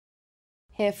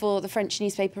here for the French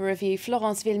newspaper review.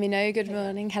 Florence Villeminot, good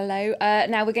morning. Hello.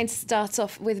 Now we're going to start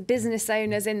off with business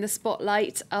owners in the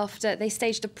spotlight after they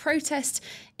staged a protest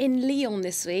in Lyon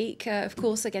this week, of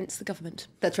course, against the government.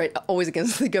 That's right, always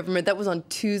against the government. That was on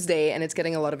Tuesday, and it's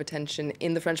getting a lot of attention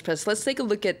in the French press. Let's take a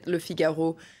look at Le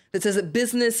Figaro that says that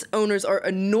business owners are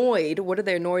annoyed. What are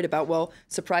they annoyed about? Well,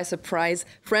 surprise, surprise,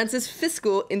 France's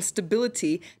fiscal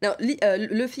instability. Now,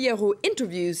 Le Figaro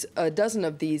interviews a dozen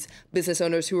of these business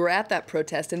owners who were at that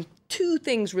protest, and two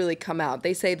things really come out.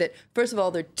 They say that, first of all,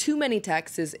 there are too many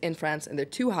taxes in France and they're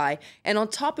too high. And on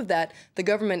top of that, the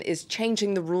government is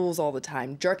changing the rules all the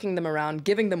time, jerking them around,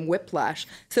 giving them whiplash.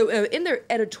 So in their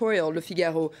editorial, Le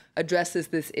Figaro addresses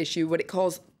this issue, what it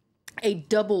calls a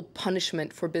double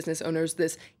punishment for business owners,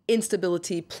 this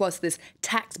instability plus this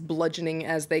tax bludgeoning,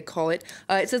 as they call it.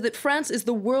 It says that France is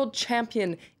the world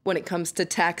champion when it comes to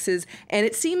taxes, and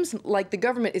it seems like the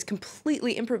government is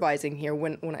completely improvising here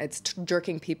when it's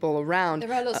jerking people around.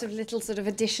 There are lots of little sort of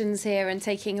additions here and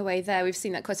taking away there. We've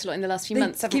seen that quite a lot in the last few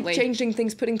months, haven't we? Keep changing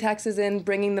things, putting taxes in,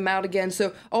 bringing them out again.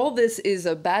 So all this is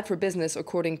bad for business,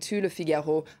 according to Le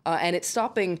Figaro, and it's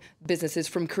stopping businesses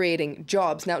from creating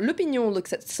jobs. Now, L'Opinion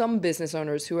looks at some business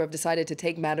owners who have decided to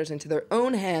take matters into their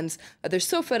own hands. They're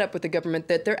so fed up with the government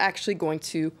that they're actually going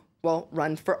to, well,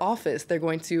 run for office. They're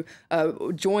going to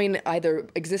join either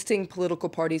existing political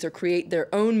parties or create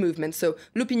their own movement. So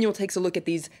L'Opinion takes a look at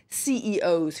these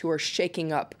CEOs who are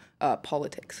shaking up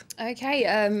politics. Okay,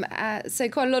 so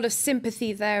quite a lot of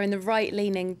sympathy there in the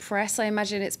right-leaning press. I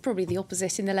imagine it's probably the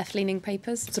opposite in the left-leaning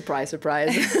papers. Surprise,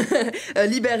 surprise.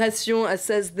 Libération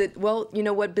says that, well, you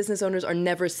know what, business owners are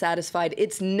never satisfied.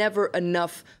 It's never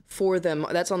enough for them.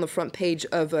 That's on the front page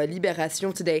of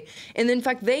Libération today. And in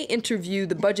fact, they interview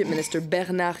the budget minister,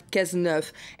 Bernard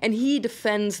Cazeneuve, and he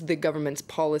defends the government's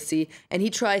policy, and he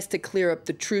tries to clear up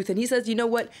the truth. And he says, you know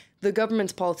what? The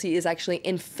government's policy is actually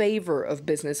in favor of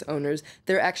business owners.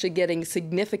 They're actually getting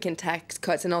significant tax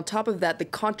cuts. And on top of that, the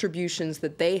contributions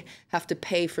that they have to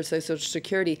pay for Social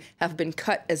Security have been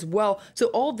cut as well. So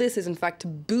all this is, in fact, to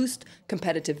boost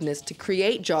competitiveness, to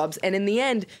create jobs. And in the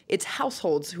end, it's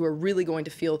households who are really going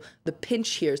to feel the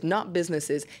pinch here, not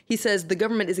businesses. He says the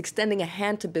government is extending a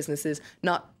hand to businesses,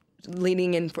 not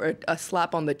leaning in for a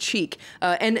slap on the cheek.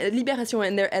 And Libération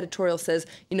in their editorial says,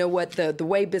 you know what, the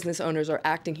way business owners are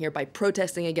acting here by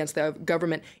protesting against the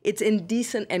government, it's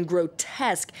indecent and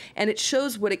grotesque, and it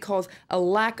shows what it calls a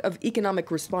lack of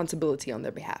economic responsibility on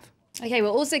their behalf. Okay, we're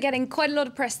also getting quite a lot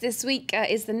of press this week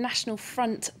is the National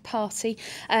Front Party.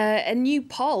 A new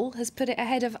poll has put it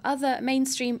ahead of other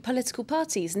mainstream political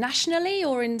parties, nationally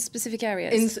or in specific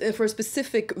areas? For a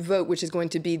specific vote, which is going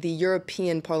to be the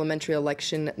European parliamentary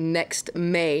election next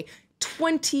May,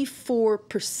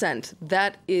 24%.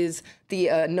 That is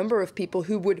the number of people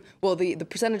who would, well, the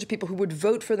percentage of people who would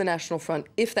vote for the National Front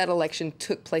if that election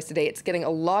took place today. It's getting a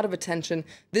lot of attention.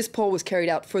 This poll was carried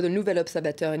out for the Nouvel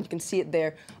Observateur, and you can see it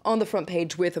there on the front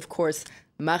page with, of course,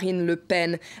 Marine Le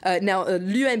Pen. Now,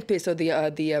 l'UMP, so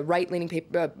the right-leaning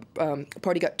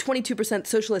party, got 22%,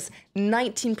 Socialists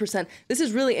 19%. This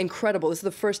is really incredible. This is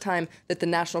the first time that the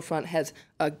National Front has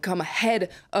come ahead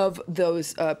of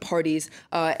those parties.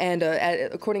 And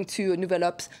according to Nouvel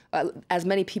Obs, as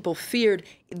many people feared,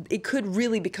 it could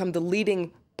really become the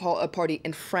leading party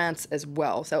in France as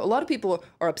well. So a lot of people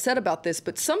are upset about this,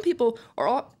 but some people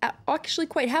are actually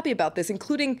quite happy about this,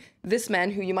 including this man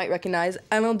who you might recognize,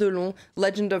 Alain Delon,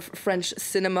 legend of French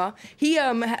cinema. He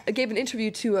gave an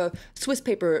interview to a Swiss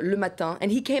paper, Le Matin,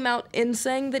 and he came out in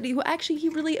saying that he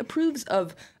really approves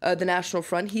of the National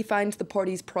Front. He finds the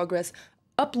party's progress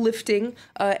uplifting,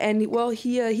 and well,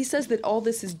 he says that all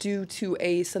this is due to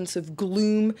a sense of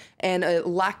gloom and a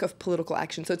lack of political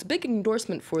action. So it's a big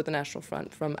endorsement for the National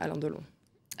Front from Alain Delon.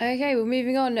 Okay, well,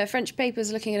 moving on. French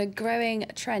papers looking at a growing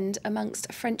trend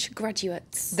amongst French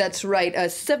graduates. That's right.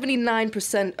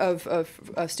 79%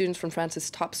 of students from France's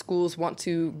top schools want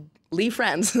to leave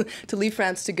France,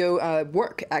 to go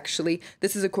work, actually.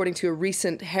 This is according to a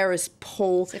recent Harris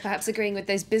poll. So perhaps agreeing with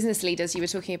those business leaders you were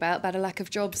talking about a lack of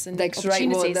jobs and That's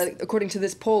opportunities. Right. Well, according to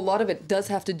this poll, a lot of it does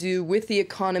have to do with the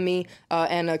economy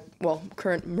and a,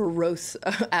 current morose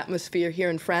atmosphere here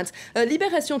in France.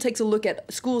 Libération takes a look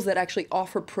at schools that actually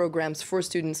offer programs for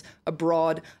students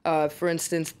abroad. For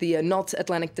instance, the Nantes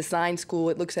Atlantic Design School,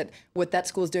 it looks at what that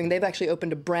school is doing. They've actually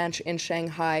opened a branch in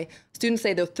Shanghai students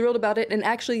say they're thrilled about it, and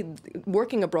actually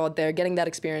working abroad there, getting that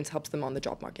experience helps them on the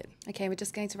job market. Okay, we're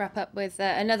just going to wrap up with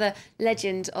another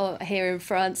legend here in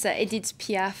France, Edith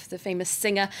Piaf, the famous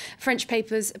singer. French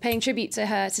papers paying tribute to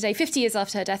her today, 50 years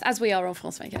after her death, as we are on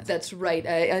France 24. That's right.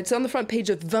 It's on the front page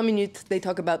of 20 Minutes. They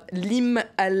talk about L'hymne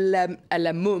à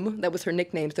la môme. That was her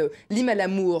nickname. So L'hymne à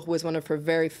l'amour was one of her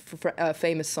very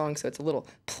famous songs. So it's a little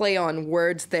play on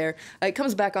words there. It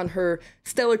comes back on her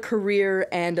stellar career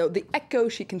and the echo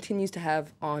she continues to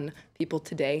have on people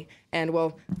today. And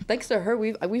well, thanks to her,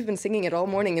 we've been singing it all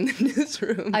morning in the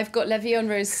newsroom. I've got La Vie en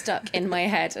Rose stuck in my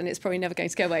head, and it's probably never going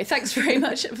to go away. Thanks very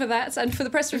much for that. And for the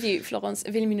press review, Florence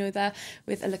Villeminot there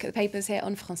with a look at the papers here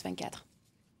on France 24.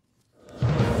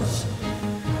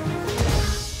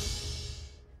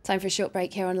 Time for a short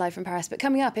break here on Live from Paris. But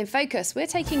coming up in Focus, we're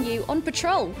taking you on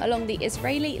patrol along the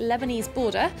Israeli-Lebanese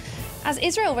border as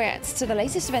Israel reacts to the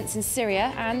latest events in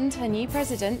Syria and a new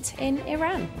president in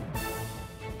Iran.